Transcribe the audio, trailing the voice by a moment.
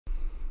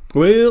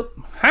Well,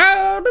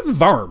 howdy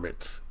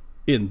varmints!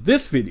 In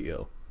this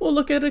video, we'll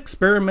look at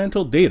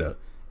experimental data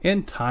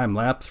and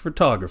time-lapse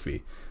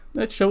photography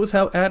that shows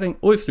how adding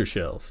oyster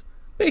shells,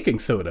 baking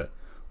soda,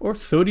 or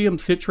sodium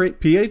citrate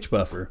pH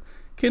buffer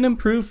can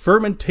improve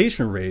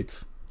fermentation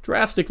rates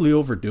drastically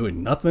over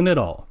doing nothing at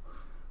all.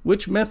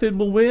 Which method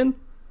will win?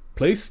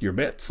 Place your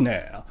bets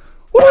now.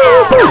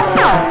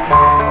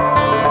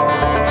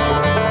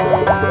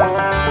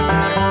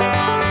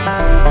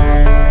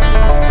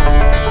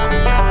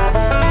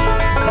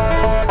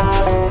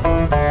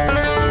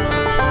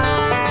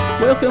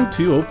 Welcome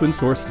to Open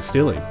Source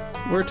Distilling,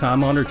 where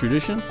time-honored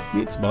tradition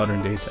meets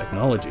modern-day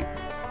technology.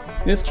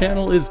 This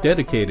channel is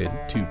dedicated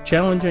to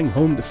challenging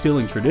home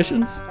distilling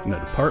traditions in a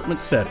department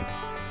setting.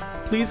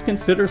 Please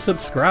consider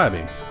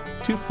subscribing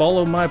to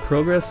follow my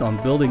progress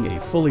on building a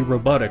fully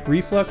robotic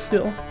reflux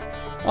still,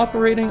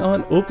 operating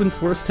on open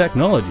source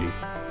technology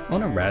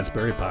on a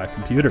Raspberry Pi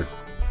computer.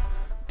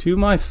 To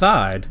my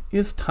side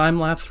is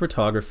time-lapse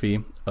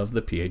photography of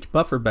the pH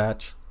buffer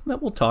batch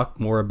that we'll talk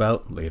more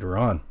about later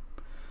on.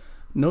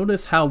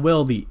 Notice how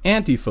well the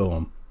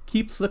anti-foam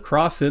keeps the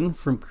crossin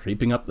from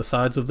creeping up the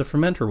sides of the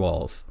fermenter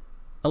walls,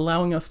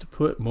 allowing us to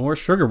put more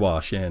sugar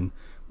wash in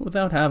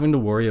without having to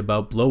worry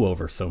about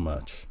blowover so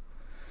much.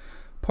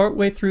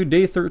 Partway through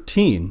day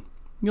 13,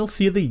 you'll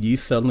see the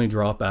yeast suddenly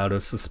drop out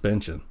of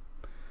suspension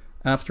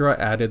after I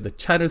added the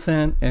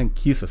chitosan and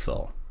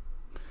kisasol.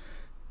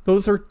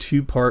 Those are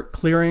two-part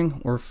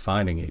clearing or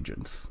fining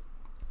agents.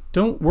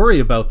 Don't worry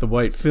about the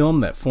white film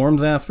that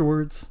forms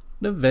afterwards,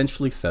 it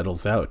eventually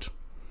settles out.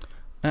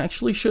 I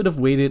actually should have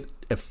waited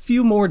a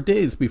few more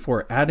days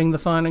before adding the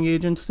fining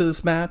agents to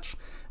this batch,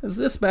 as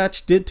this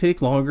batch did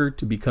take longer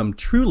to become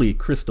truly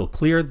crystal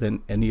clear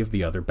than any of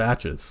the other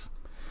batches.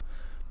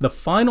 The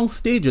final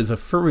stages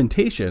of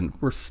fermentation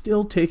were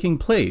still taking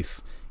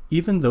place,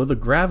 even though the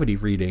gravity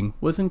reading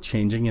wasn't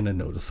changing in a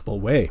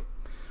noticeable way.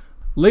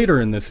 Later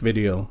in this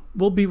video,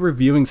 we'll be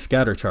reviewing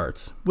scatter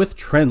charts with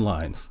trend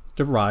lines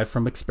derived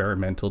from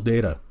experimental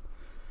data.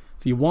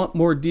 If you want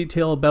more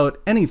detail about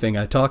anything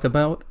I talk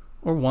about,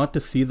 or want to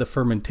see the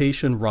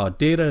fermentation raw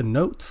data and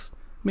notes,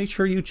 make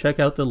sure you check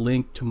out the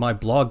link to my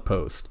blog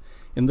post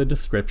in the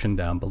description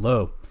down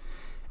below,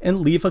 and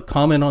leave a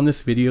comment on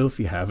this video if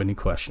you have any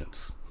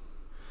questions.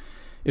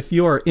 If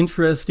you are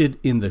interested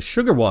in the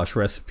sugar wash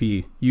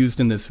recipe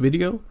used in this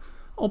video,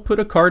 I'll put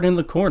a card in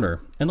the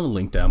corner and a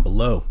link down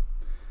below.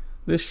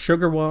 This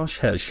sugar wash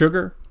has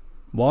sugar,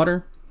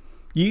 water,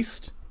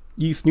 yeast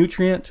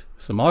nutrient,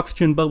 some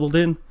oxygen bubbled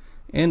in,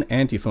 and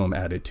anti-foam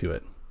added to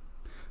it.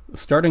 The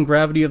starting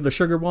gravity of the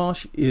sugar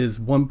wash is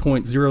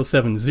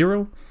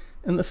 1.070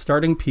 and the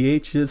starting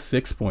pH is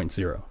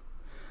 6.0.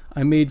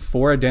 I made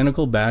 4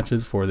 identical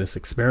batches for this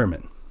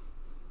experiment.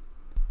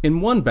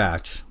 In one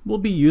batch, we'll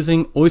be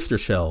using oyster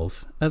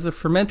shells as a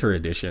fermenter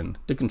addition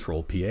to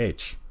control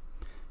pH.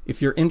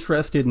 If you're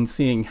interested in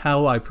seeing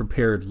how I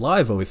prepared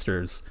live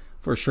oysters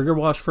for sugar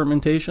wash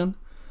fermentation,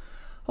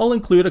 I'll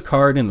include a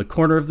card in the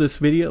corner of this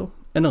video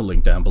and a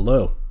link down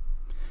below.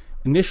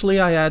 Initially,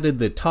 I added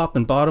the top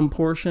and bottom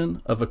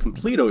portion of a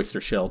complete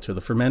oyster shell to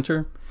the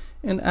fermenter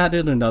and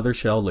added another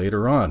shell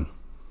later on.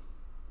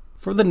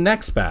 For the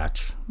next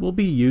batch, we'll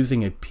be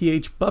using a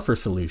pH buffer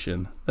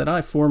solution that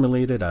I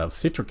formulated out of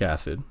citric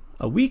acid,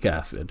 a weak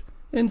acid,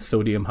 and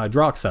sodium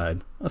hydroxide,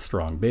 a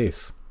strong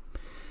base.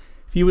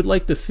 If you would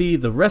like to see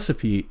the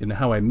recipe and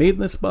how I made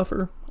this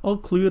buffer, I'll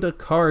include a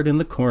card in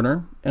the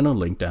corner and a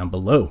link down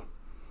below.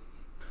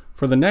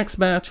 For the next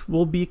batch,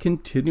 we'll be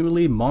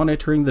continually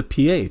monitoring the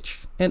pH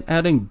and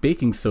adding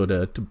baking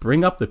soda to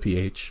bring up the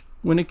pH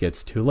when it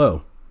gets too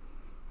low.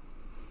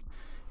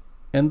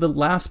 And the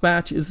last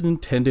batch is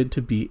intended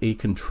to be a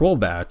control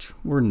batch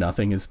where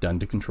nothing is done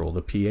to control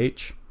the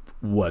pH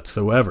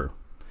whatsoever.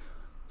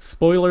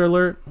 Spoiler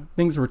alert,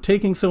 things were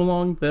taking so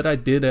long that I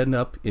did end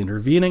up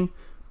intervening,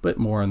 but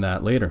more on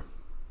that later.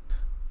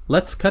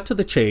 Let's cut to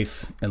the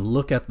chase and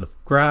look at the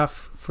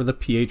graph for the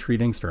pH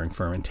readings during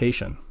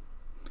fermentation.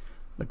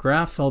 The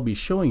graphs I'll be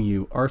showing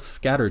you are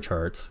scatter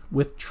charts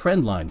with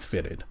trend lines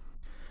fitted.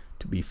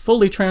 To be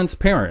fully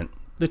transparent,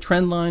 the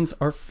trend lines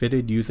are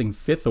fitted using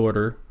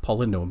fifth-order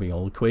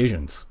polynomial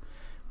equations,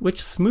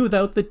 which smooth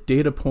out the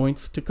data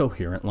points to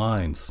coherent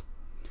lines.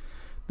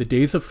 The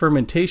days of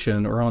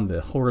fermentation are on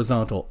the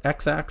horizontal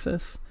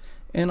x-axis,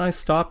 and I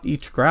stopped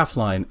each graph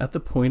line at the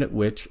point at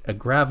which a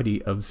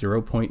gravity of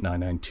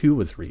 0.992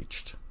 was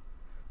reached.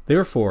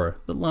 Therefore,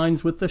 the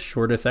lines with the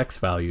shortest x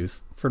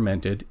values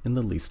fermented in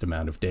the least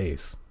amount of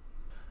days.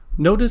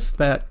 Notice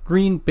that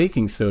green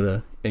baking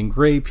soda and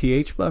gray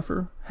pH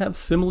buffer have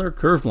similar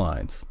curved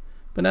lines,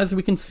 but as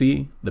we can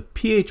see, the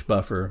pH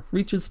buffer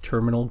reaches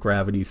terminal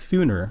gravity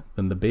sooner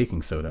than the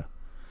baking soda.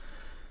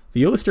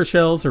 The oyster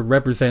shells are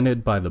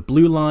represented by the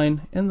blue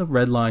line, and the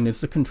red line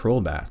is the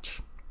control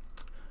batch.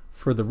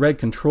 For the red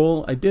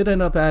control, I did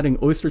end up adding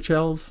oyster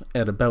shells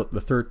at about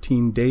the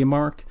 13-day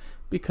mark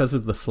because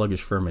of the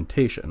sluggish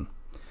fermentation.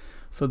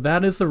 So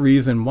that is the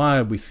reason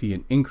why we see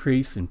an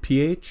increase in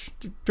pH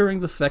during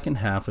the second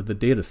half of the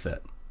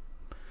dataset.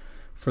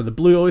 For the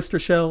blue oyster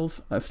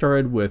shells, I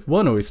started with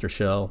one oyster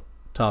shell,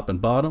 top and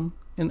bottom,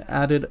 and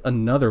added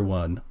another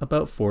one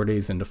about 4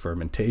 days into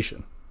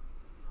fermentation.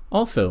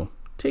 Also,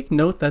 take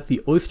note that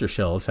the oyster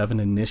shells have an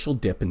initial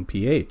dip in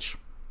pH,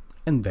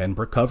 and then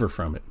recover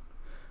from it.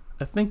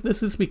 I think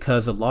this is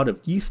because a lot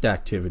of yeast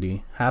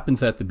activity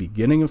happens at the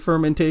beginning of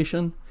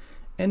fermentation,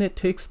 and it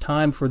takes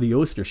time for the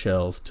oyster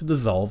shells to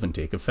dissolve and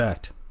take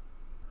effect.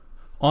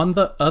 On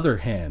the other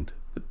hand,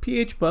 the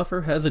pH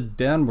buffer has a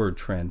downward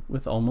trend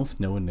with almost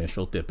no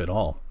initial dip at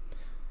all.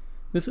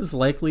 This is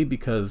likely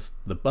because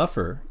the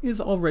buffer is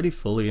already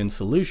fully in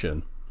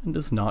solution and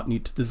does not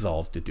need to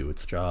dissolve to do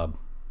its job.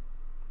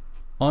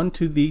 On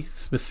to the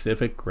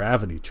specific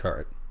gravity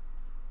chart.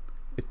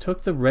 It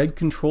took the red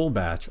control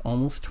batch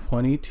almost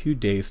 22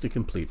 days to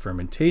complete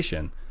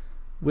fermentation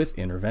with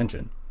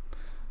intervention.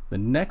 The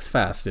next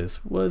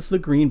fastest was the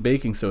green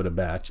baking soda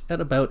batch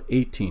at about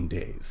 18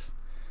 days.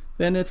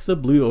 Then it's the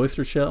blue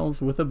oyster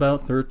shells with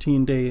about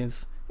 13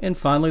 days, and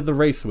finally the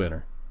race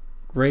winner,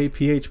 gray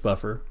pH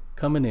buffer,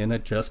 coming in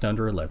at just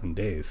under 11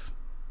 days.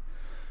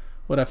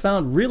 What I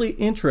found really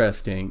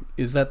interesting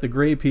is that the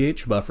gray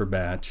pH buffer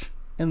batch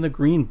and the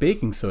green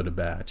baking soda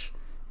batch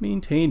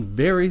maintained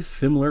very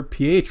similar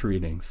pH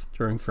readings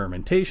during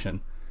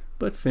fermentation,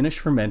 but finished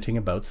fermenting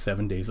about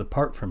 7 days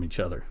apart from each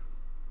other.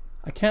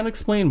 I can't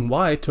explain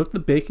why it took the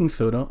baking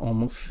soda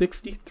almost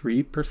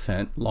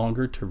 63%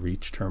 longer to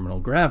reach terminal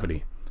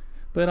gravity,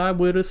 but I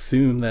would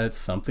assume that it's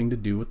something to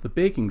do with the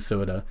baking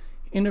soda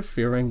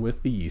interfering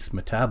with the yeast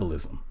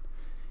metabolism.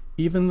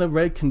 Even the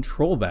red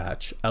control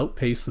batch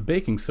outpaced the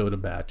baking soda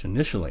batch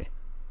initially,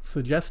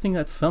 suggesting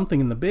that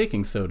something in the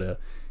baking soda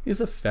is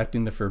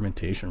affecting the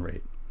fermentation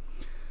rate.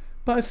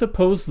 But I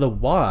suppose the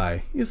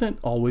why isn't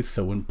always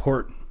so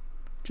important.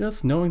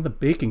 Just knowing the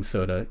baking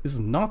soda is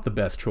not the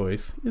best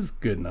choice is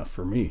good enough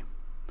for me.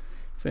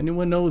 If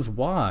anyone knows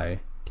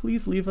why,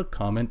 please leave a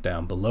comment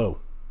down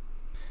below.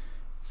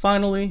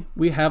 Finally,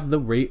 we have the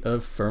rate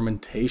of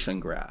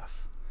fermentation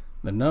graph.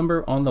 The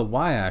number on the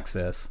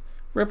y-axis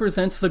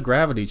represents the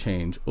gravity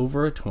change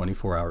over a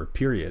 24-hour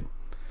period.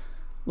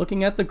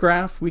 Looking at the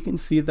graph, we can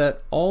see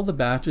that all the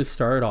batches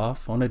started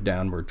off on a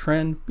downward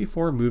trend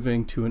before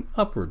moving to an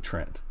upward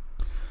trend.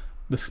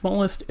 The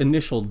smallest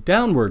initial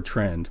downward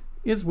trend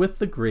is with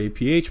the gray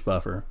pH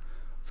buffer,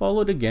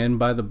 followed again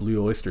by the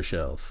blue oyster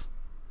shells.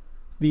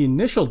 The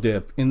initial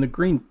dip in the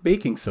green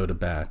baking soda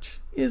batch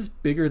is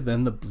bigger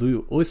than the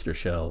blue oyster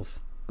shells,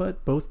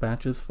 but both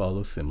batches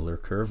follow similar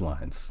curve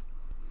lines.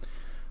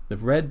 The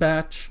red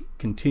batch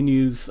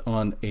continues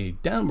on a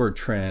downward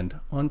trend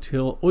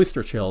until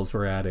oyster shells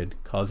were added,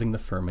 causing the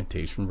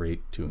fermentation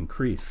rate to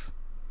increase.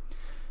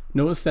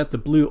 Notice that the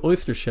blue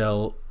oyster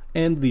shell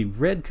and the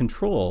red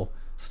control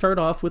start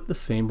off with the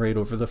same rate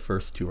over the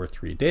first 2 or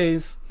 3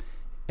 days,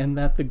 and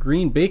that the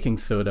green baking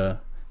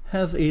soda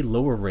has a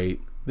lower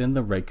rate than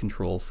the red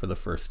control for the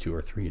first 2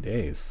 or 3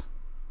 days.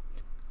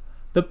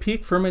 The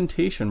peak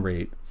fermentation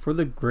rate for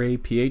the gray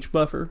pH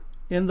buffer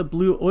and the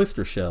blue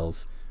oyster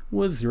shells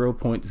was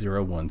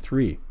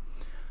 0.013.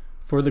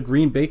 For the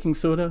green baking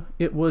soda,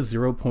 it was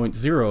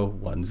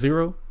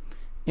 0.010,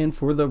 and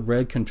for the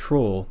red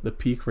control, the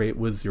peak rate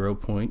was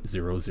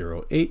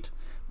 0.008,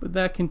 but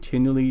that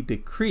continually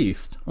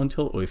decreased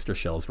until oyster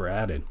shells were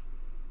added.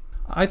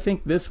 I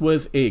think this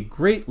was a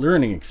great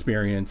learning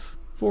experience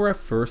for a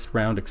first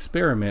round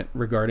experiment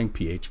regarding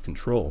pH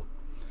control.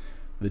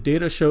 The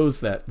data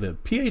shows that the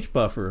pH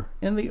buffer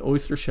and the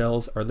oyster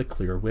shells are the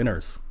clear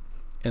winners.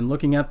 And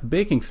looking at the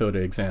baking soda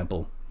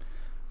example,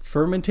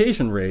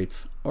 fermentation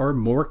rates are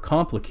more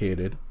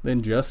complicated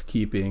than just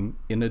keeping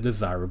in a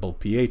desirable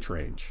pH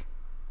range.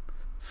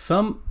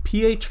 Some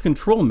pH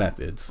control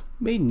methods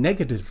may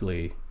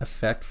negatively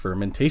affect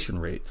fermentation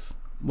rates,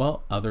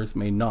 while others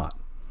may not.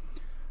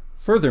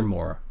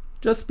 Furthermore,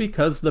 just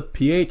because the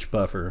pH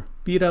buffer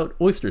beat out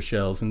oyster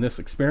shells in this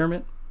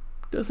experiment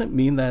doesn't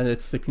mean that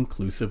it's the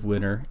conclusive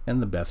winner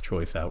and the best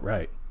choice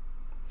outright.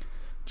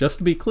 Just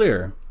to be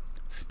clear,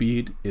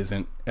 speed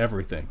isn't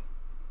everything.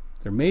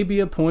 There may be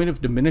a point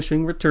of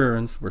diminishing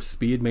returns where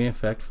speed may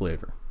affect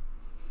flavor.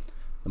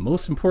 The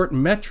most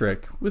important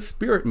metric with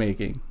spirit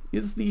making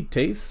is the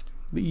taste,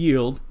 the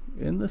yield,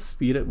 and the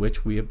speed at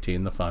which we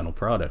obtain the final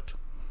product.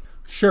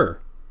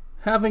 Sure,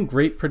 having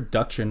great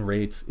production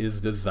rates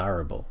is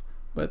desirable,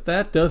 but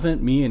that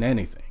doesn't mean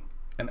anything.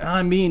 And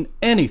I mean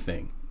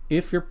anything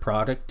if your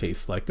product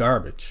tastes like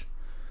garbage.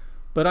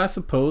 But I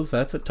suppose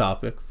that's a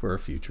topic for a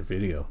future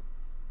video.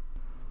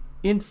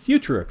 In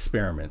future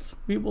experiments,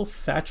 we will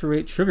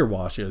saturate sugar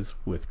washes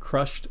with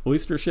crushed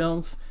oyster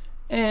shells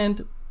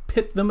and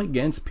pit them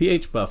against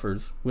pH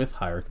buffers with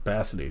higher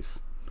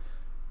capacities.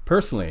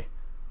 Personally,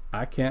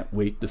 I can't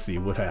wait to see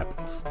what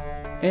happens.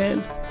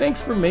 And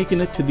thanks for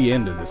making it to the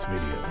end of this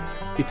video.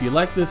 If you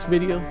like this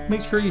video,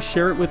 make sure you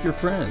share it with your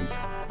friends.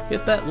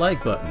 Hit that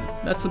like button,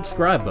 that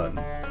subscribe button,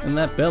 and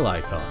that bell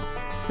icon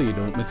so you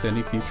don't miss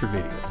any future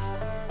videos.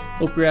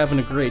 Hope you're having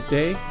a great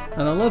day,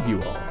 and I love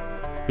you all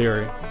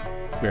very,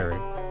 very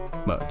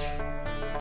much.